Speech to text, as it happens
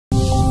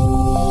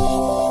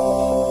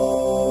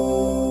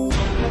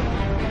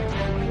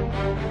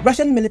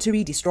Russian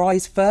military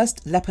destroys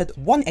first Leopard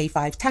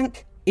 1A5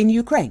 tank in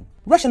Ukraine.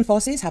 Russian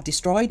forces have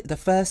destroyed the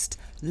first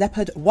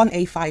Leopard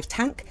 1A5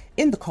 tank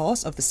in the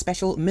course of the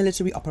special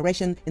military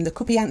operation in the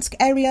Kupyansk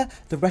area,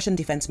 the Russian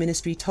Defense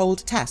Ministry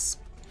told TASS.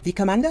 The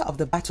commander of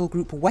the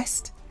Battlegroup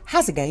West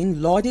has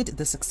again lauded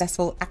the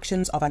successful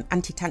actions of an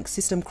anti-tank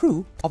system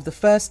crew of the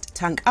 1st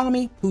Tank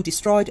Army who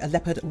destroyed a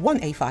Leopard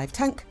 1A5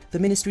 tank. The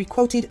ministry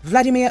quoted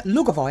Vladimir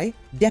Lugovoy,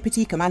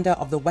 deputy commander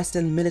of the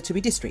Western Military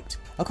District.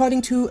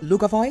 According to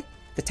Lugovoy,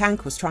 the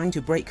tank was trying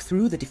to break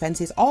through the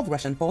defenses of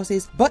Russian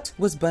forces but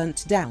was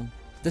burnt down.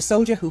 The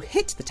soldier who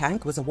hit the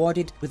tank was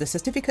awarded with a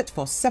certificate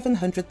for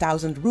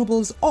 700,000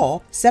 rubles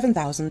or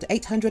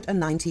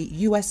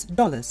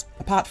 $7,890.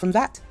 Apart from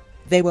that,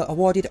 they were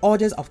awarded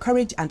Orders of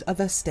Courage and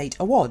other state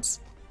awards.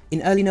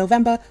 In early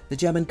November, the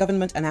German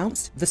government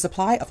announced the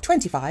supply of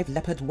 25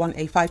 Leopard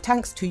 1A5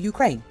 tanks to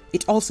Ukraine.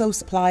 It also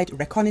supplied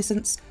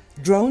reconnaissance,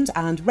 drones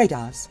and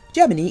radars.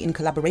 Germany, in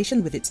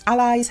collaboration with its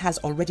allies, has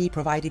already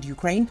provided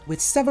Ukraine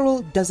with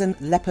several dozen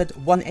Leopard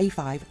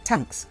 1A5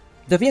 tanks.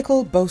 The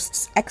vehicle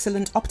boasts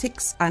excellent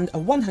optics and a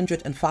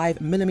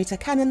 105mm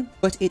cannon,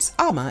 but its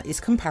armor is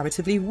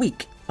comparatively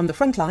weak. On the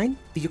front line,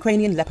 the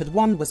Ukrainian Leopard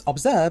 1 was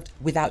observed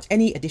without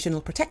any additional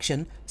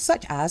protection,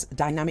 such as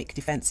dynamic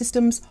defense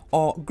systems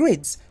or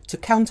grids to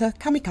counter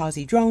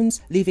kamikaze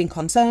drones, leaving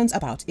concerns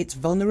about its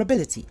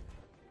vulnerability.